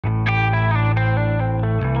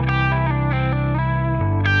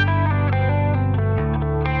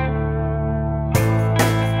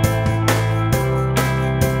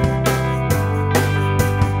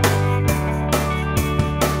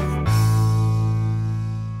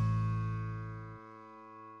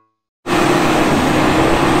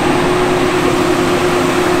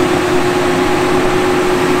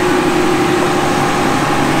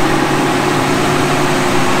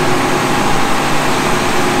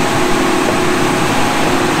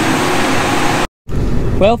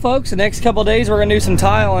Well folks, the next couple of days we're gonna do some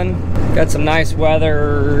tiling. Got some nice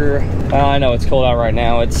weather. I know it's cold out right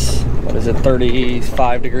now. It's, what is it,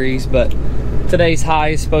 35 degrees, but today's high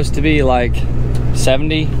is supposed to be like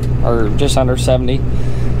 70 or just under 70,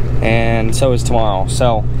 and so is tomorrow.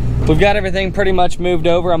 So we've got everything pretty much moved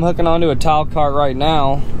over. I'm hooking onto a tile cart right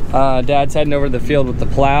now. Dad's heading over to the field with the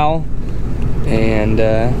plow, and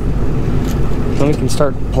then we can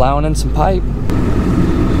start plowing in some pipe.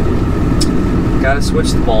 Gotta switch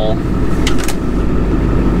the ball.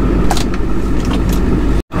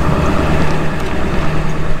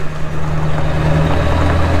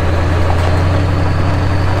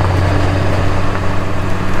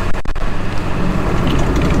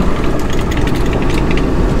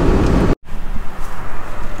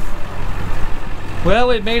 Well,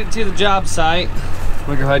 we made it to the job site.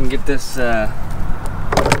 We'll go ahead and get this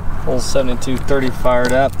whole 7230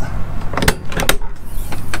 fired up.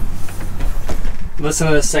 Listen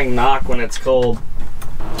to this thing knock when it's cold.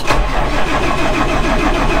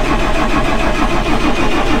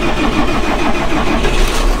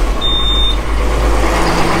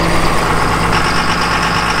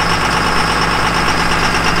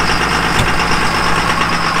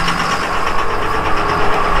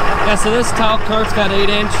 Yeah, so this tile cart's got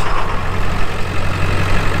 8-inch.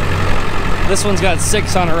 This one's got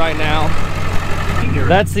 6 on it right now.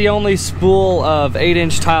 That's the only spool of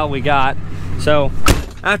 8-inch tile we got. So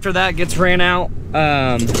after that gets ran out,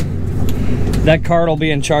 that cart will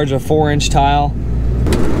be in charge of 4-inch tile.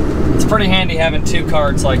 It's pretty handy having 2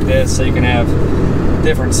 carts like this, so you can have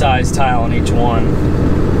different size tile in each one.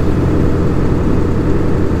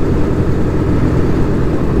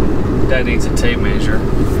 Dad needs a tape measure.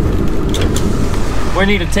 What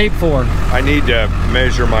do you need a tape for? I need to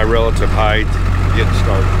measure my relative height getting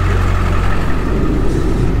started here.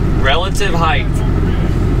 Relative height.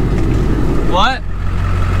 What? I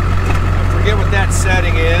forget what that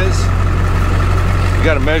setting is. You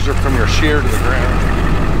got to measure from your shear to the ground.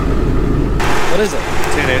 What is it?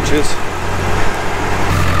 10 inches.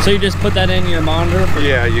 So you just put that in your monitor?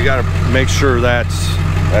 Yeah, you got to make sure that's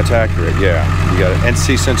accurate. Yeah, you got to. And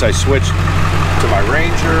see, since I switched to my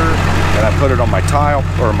Ranger and I put it on my tile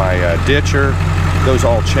or my ditcher, those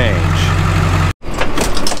all change.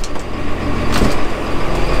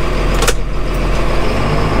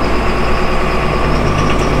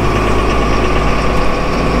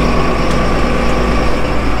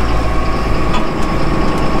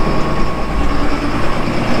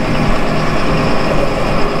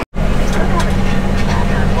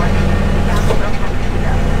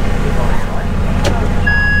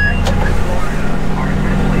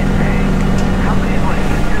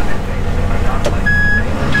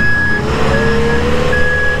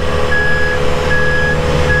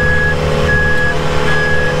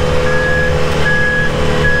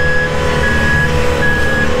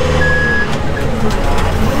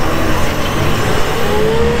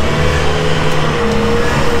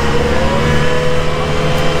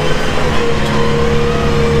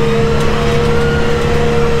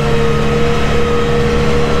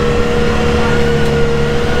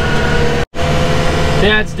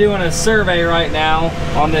 Dad's doing a survey right now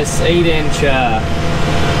on this 8-inch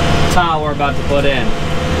tile we're about to put in.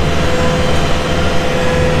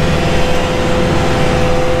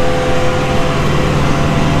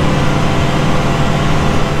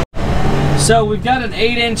 So we've got an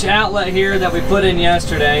 8-inch outlet here that we put in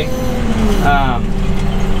yesterday.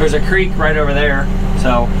 There's a creek right over there,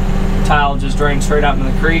 so tile just drains straight out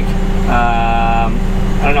into the creek. I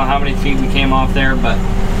don't know how many feet we came off there, but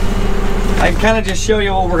I can kind of just show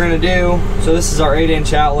you what we're going to do. So this is our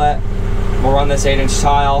 8-inch outlet. We'll run this 8-inch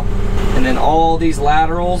tile, and then all these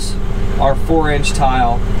laterals are 4-inch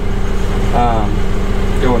tile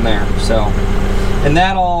going there. So, and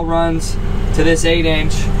that all runs to this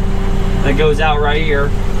 8-inch that goes out right here.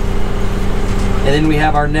 And then we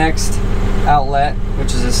have our next outlet,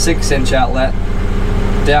 which is a 6-inch outlet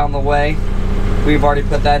down the way. We've already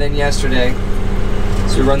put that in yesterday.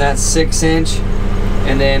 So we run that 6-inch,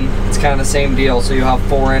 and then it's kind of the same deal. So you have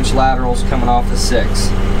 4-inch laterals coming off the 6.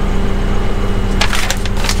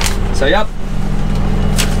 So yep.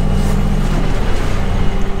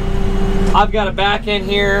 I've got to back in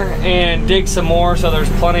here and dig some more, so there's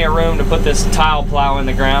plenty of room to put this tile plow in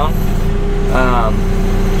the ground.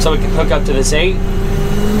 So we can hook up to this 8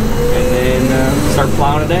 and then start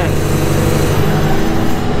plowing it in.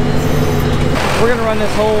 We're gonna run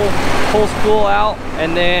this whole spool out,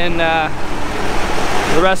 and then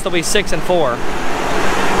the rest will be 6 and 4.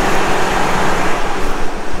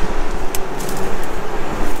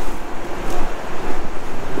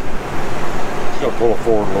 Just gonna pull it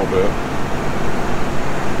forward a little bit.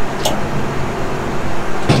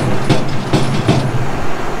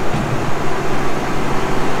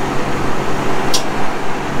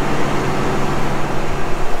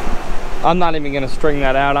 I'm not even gonna string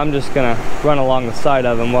that out. I'm just gonna run along the side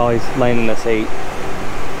of him while he's laying in this 8.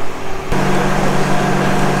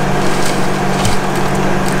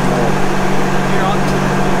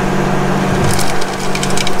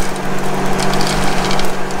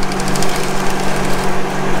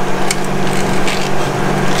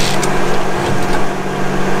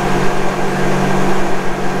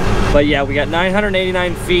 But yeah, we got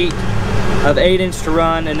 989 feet of 8-inch to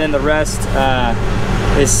run, and then the rest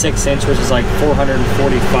is 6-inch, which is like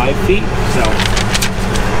 445 feet. So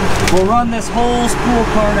we'll run this whole spool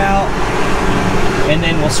card out, and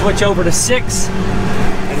then we'll switch over to 6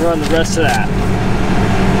 and run the rest of that.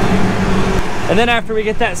 And then after we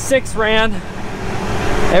get that 6 ran,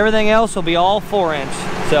 everything else will be all 4-inch.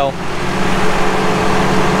 So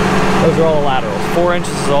those are all the laterals. 4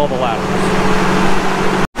 inches is all the laterals.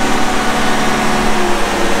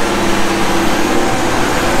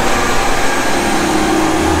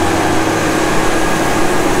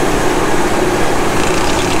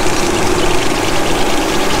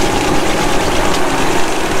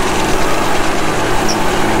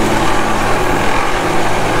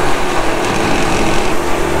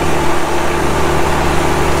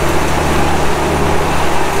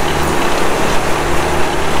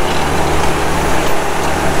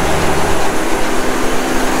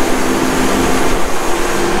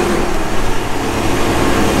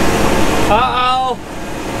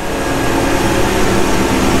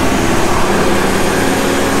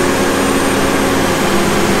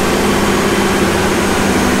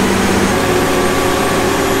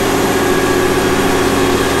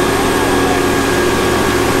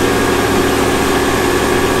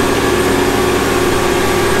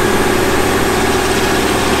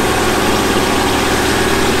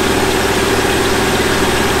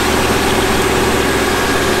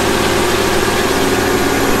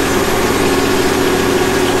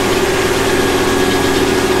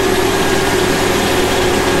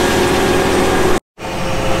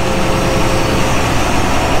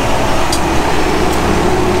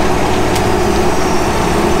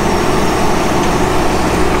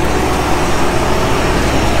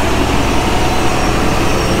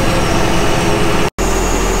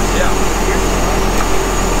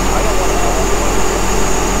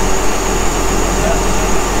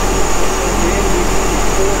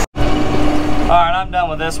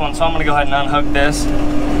 With this one, so I'm gonna go ahead and unhook this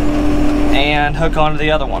and hook onto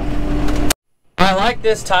the other one. I like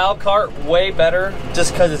this tile cart way better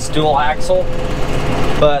just because it's dual axle,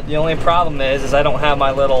 but the only problem is I don't have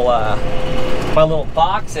my little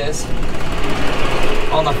boxes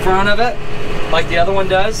on the front of it like the other one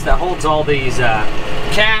does that holds all these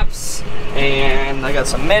caps, and I got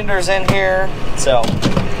some menders in here, so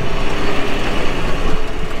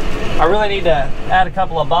I really need to add a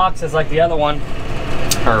couple of boxes like the other one,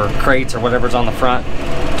 or crates or whatever's on the front,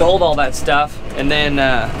 to hold all that stuff, and then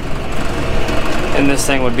this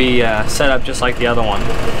thing would be set up just like the other one.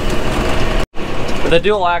 The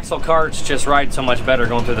dual axle carts just ride so much better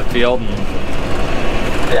going through the field, and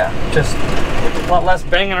yeah, just a lot less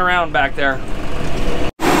banging around back there.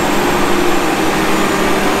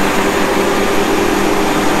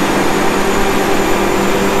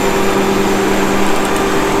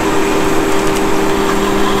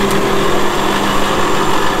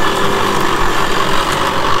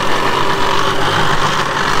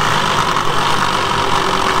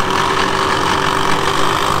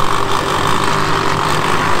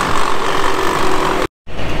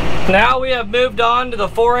 Now we have moved on to the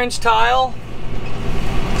 4-inch tile.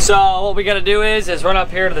 So what we got to do is run up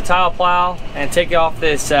here to the tile plow and take off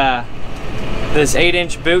this this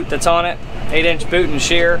 8-inch boot that's on it, 8-inch boot and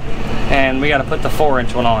shear, and we got to put the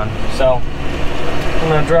 4-inch one on. So I'm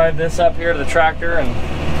going to drive this up here to the tractor and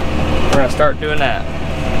we're going to start doing that.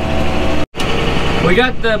 We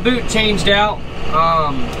got the boot changed out.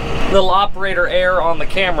 Little operator error on the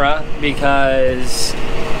camera because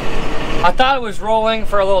I thought it was rolling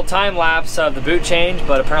for a little time lapse of the boot change,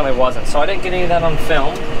 but apparently it wasn't. So I didn't get any of that on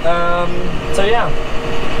film. So yeah,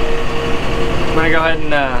 I'm gonna go ahead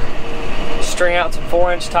and string out some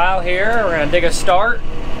 4-inch tile here. We're gonna dig a start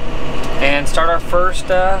and start our first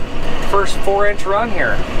 4-inch run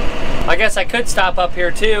here. I guess I could stop up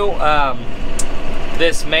here too.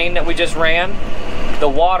 This main that we just ran, the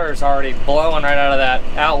water's already blowing right out of that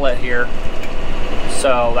outlet here.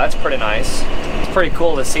 So that's pretty nice. Pretty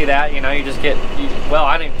cool to see that, you know, you just get,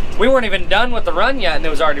 we weren't even done with the run yet and it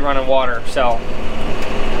was already running water, so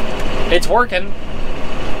it's working.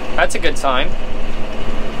 That's a good sign.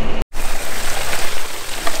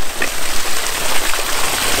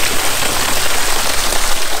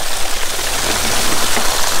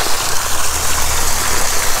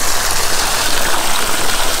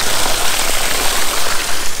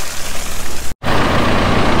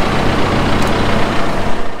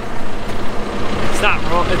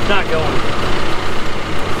 not going.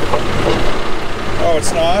 Oh,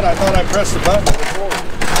 it's not? I thought I pressed the button before.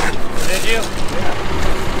 Did you?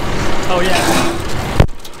 Yeah. Oh, yeah.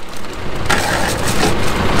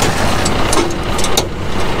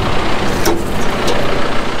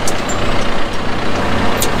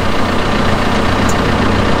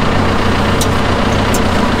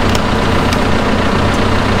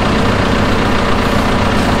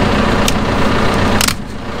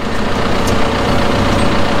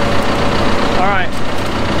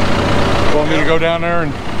 Go down there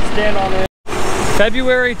and stand on it.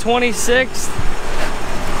 February 26th,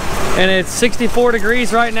 and it's 64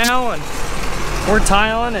 degrees right now, and we're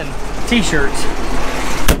tiling and t-shirts.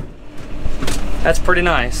 That's pretty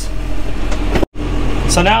nice.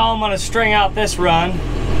 So now I'm gonna string out this run.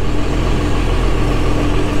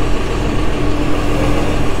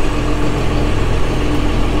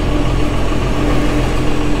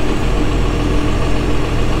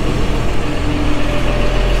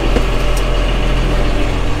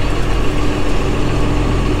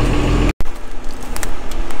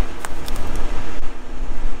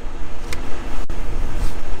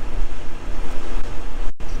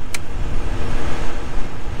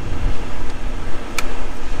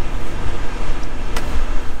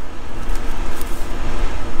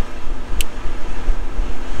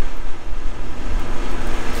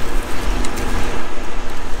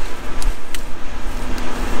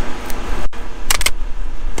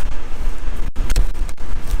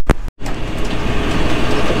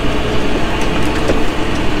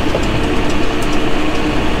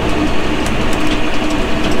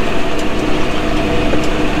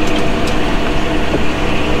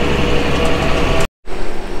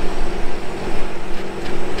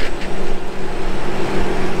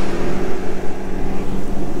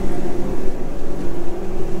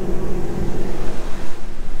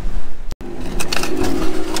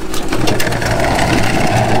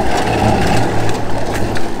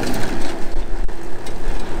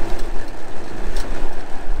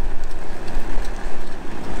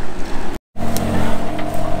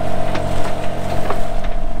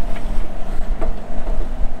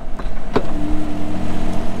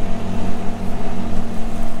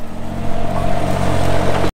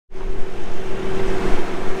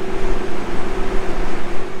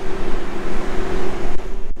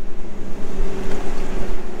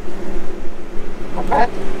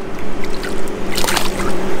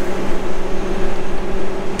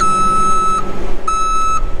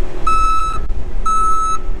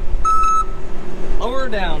 Lower her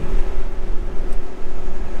down.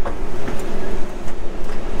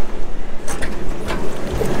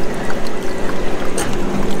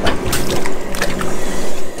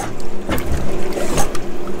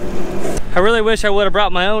 I really wish I would have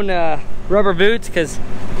brought my own rubber boots, because,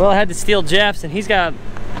 well, I had to steal Jeff's, and he's got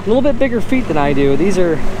a little bit bigger feet than I do. These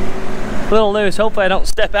are a little loose. Hopefully I don't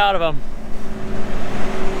step out of them.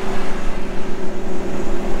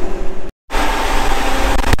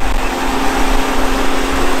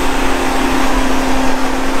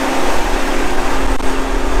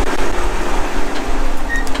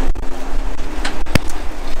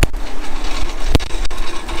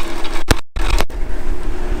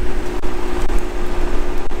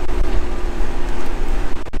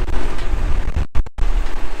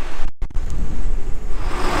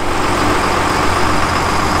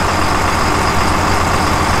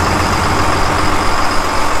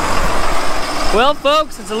 Well,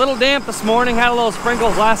 folks, it's a little damp this morning. Had a little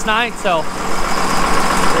sprinkles last night, so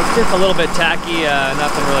it's just a little bit tacky.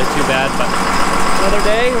 Nothing really too bad, but another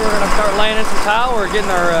day. We're gonna start laying in some tile. We're getting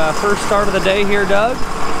our first start of the day here, Doug.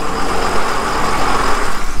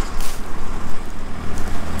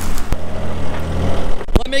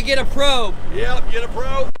 Let me get a probe. Yep, get a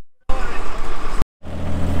probe.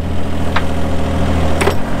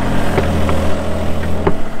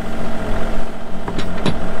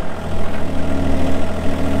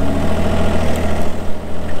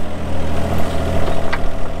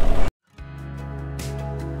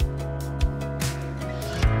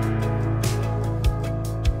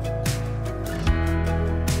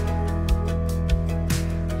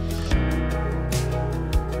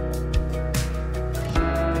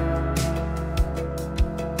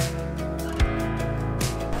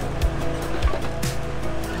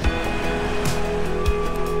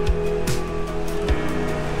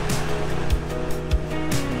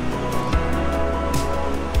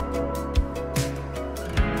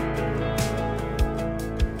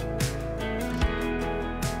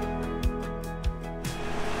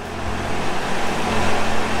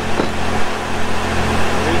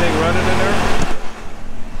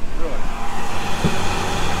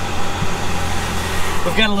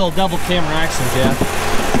 got a little double camera action, Jeff.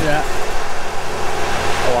 See that?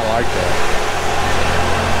 Oh, I like that.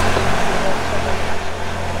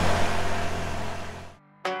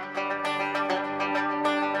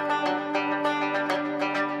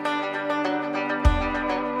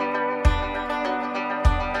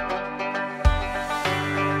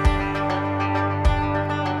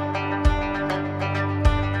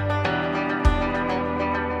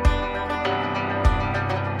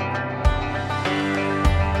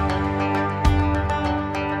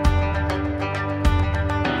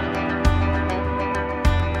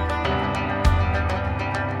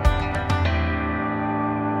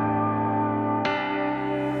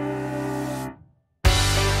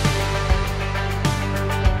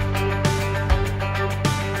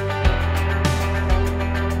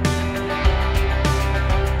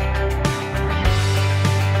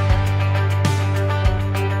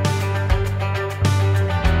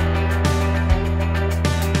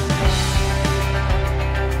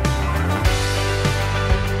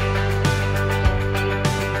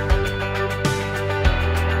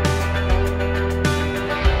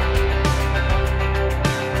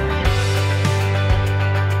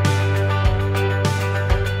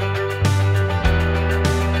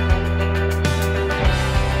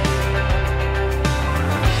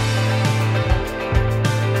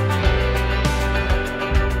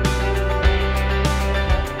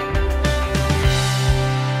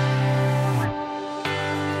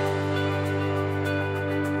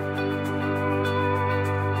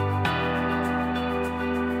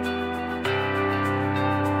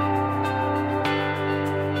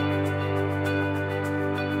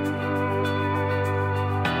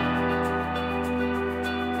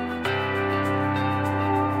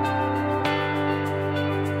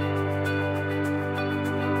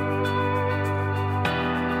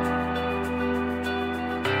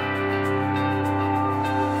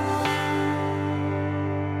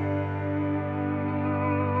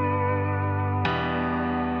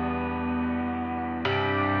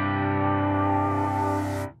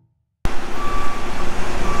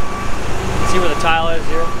 See where the tile is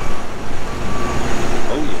here?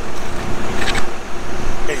 Oh yeah.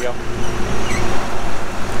 There you go.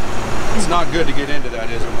 It's not good to get into that,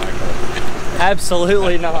 is it, Michael?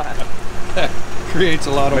 Absolutely not. Creates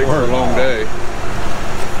a lot of work. For a long day.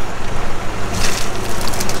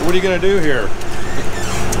 So what are you gonna do here?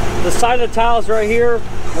 The side of the tile's right here.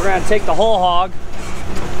 We're gonna take the whole hog,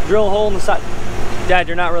 drill a hole in the side. Dad,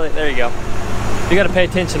 you're not really, there you go. You gotta pay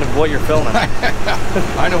attention to what you're filming.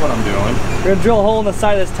 I know what I'm doing. We're gonna drill a hole in the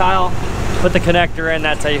side of this tile, put the connector in,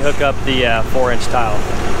 that's how you hook up the 4-inch tile.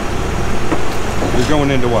 You're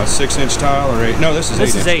going into what, 6-inch tile or 8? No, this is 8.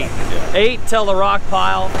 This is 8. Yeah. 8 till the rock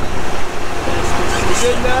pile.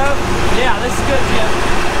 Good enough? Yeah, this is good, Jim.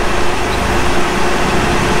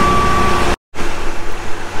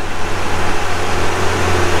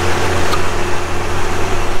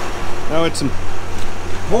 Now it's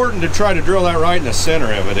important to try to drill that right in the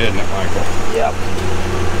center of it, isn't it, Michael? Yep.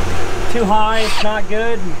 Too high, it's not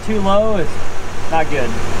good, and too low, it's not good.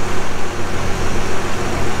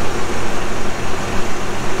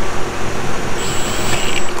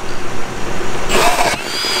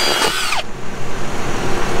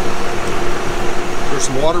 There's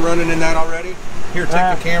some water running in that already? Here,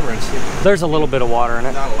 take the camera and see. There's a little bit of water in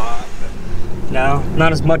it. Not a lot. But... No,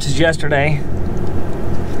 not as much as yesterday.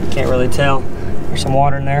 Can't really tell. There's some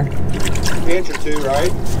water in there. Inch or two,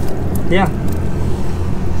 right? Yeah.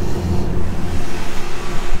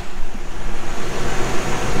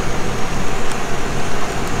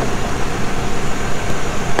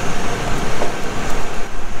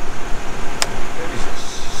 Babies are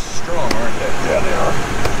strong, aren't they? Yeah, they are.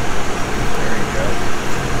 There you go.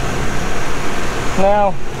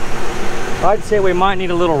 Now, I'd say we might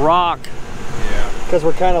need a little rock. Yeah. Because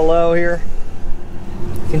we're kind of low here.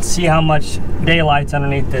 You can see how much daylight's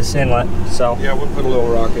underneath this inlet. So yeah, we'll put a little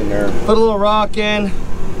rock in there. Put a little rock in,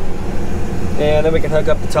 and then we can hook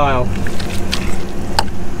up the tile.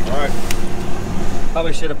 All right.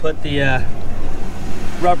 Probably should have put the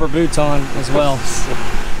rubber boots on as well.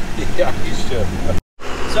 Yeah, you should.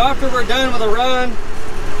 So after we're done with a run,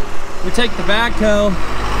 we take the backhoe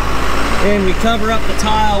and we cover up the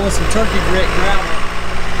tile with some turkey grit gravel.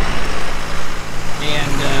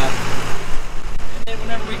 And then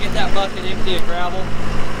whenever we get that bucket empty of gravel,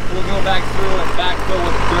 we'll go back through and backfill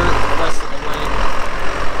with dirt the rest of the way.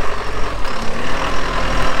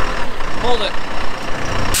 Hold it.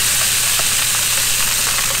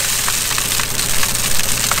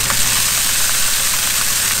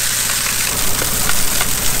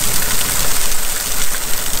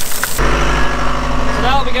 So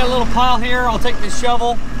now that we got a little pile here. I'll take this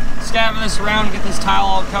shovel, scabber this around, and get this tile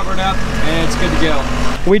all covered up, and it's good to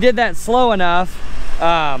go. We did that slow enough,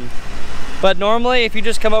 but normally if you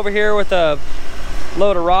just come over here with a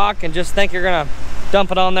load of rock and just think you're gonna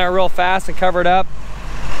dump it on there real fast and cover it up,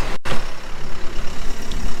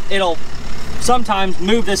 it'll sometimes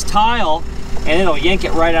move this tile and it'll yank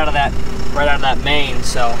it right out of that main.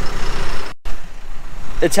 So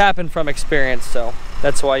it's happened from experience, so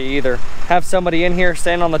that's why you either have somebody in here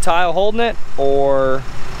standing on the tile holding it, or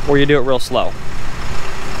you do it real slow.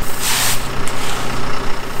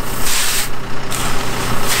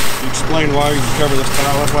 You explain why you cover this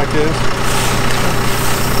tile up like this?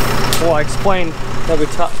 Well, I explained that we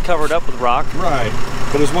covered up with rock. Right,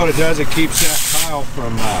 but it's what it does, it keeps that tile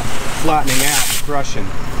from flattening out and crushing.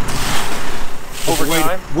 Over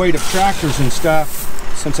time? Weight of tractors and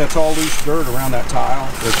stuff, since that's all loose dirt around that tile,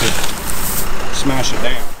 it could smash it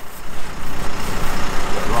down.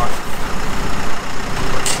 That rock.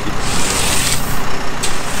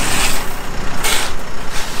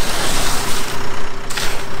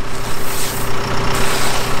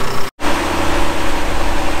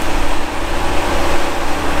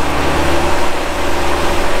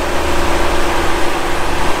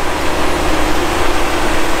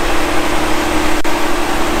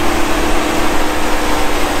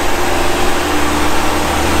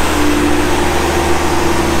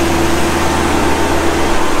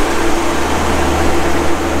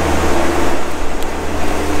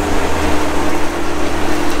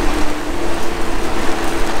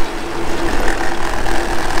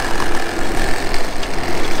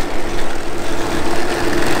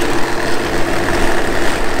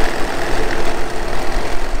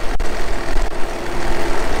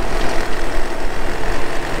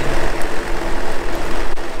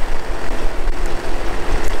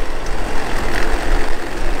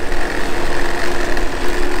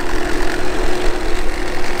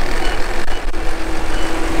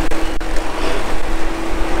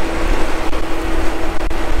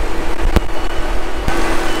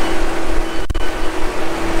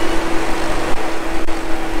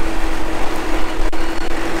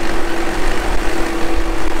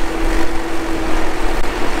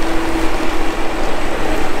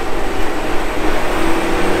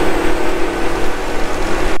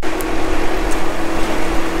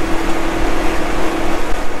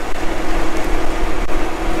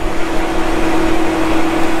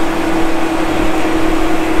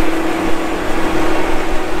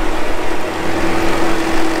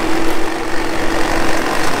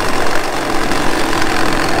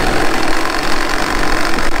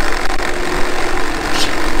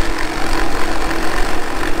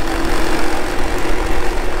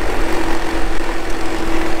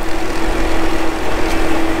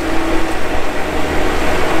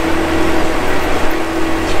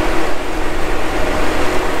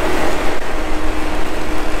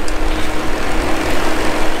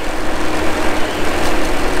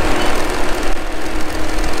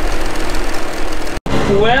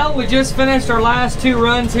 Well, we just finished our last 2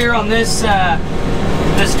 runs here on this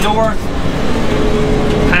this north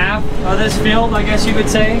half of this field, I guess you could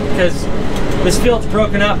say, because this field's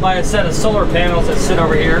broken up by a set of solar panels that sit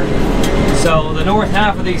over here. So the north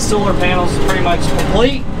half of these solar panels is pretty much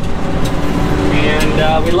complete,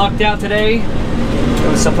 and we lucked out today.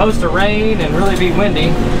 It was supposed to rain and really be windy,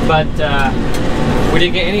 but we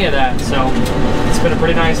didn't get any of that, so it's been a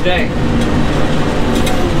pretty nice day.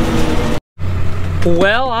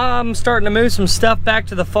 Well, I'm starting to move some stuff back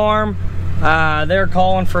to the farm. They're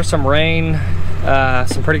calling for some rain,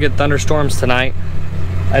 some pretty good thunderstorms tonight.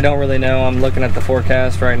 I don't really know. I'm looking at the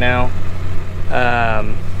forecast right now.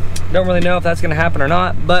 Don't really know if that's gonna happen or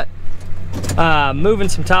not, but moving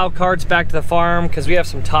some tile carts back to the farm because we have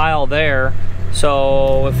some tile there.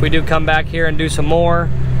 So if we do come back here and do some more,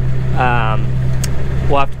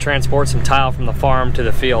 we'll have to transport some tile from the farm to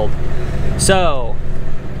the field. So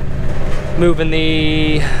moving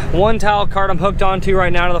the 1 tile cart I'm hooked onto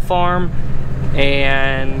right now to the farm,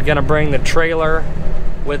 and gonna bring the trailer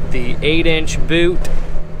with the 8-inch boot,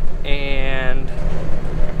 and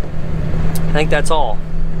I think that's all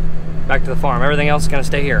back to the farm. Everything else is gonna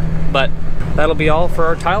stay here, but that'll be all for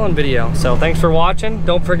our tiling video. So thanks for watching.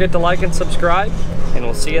 Don't forget to like and subscribe, and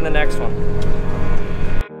we'll see you in the next one.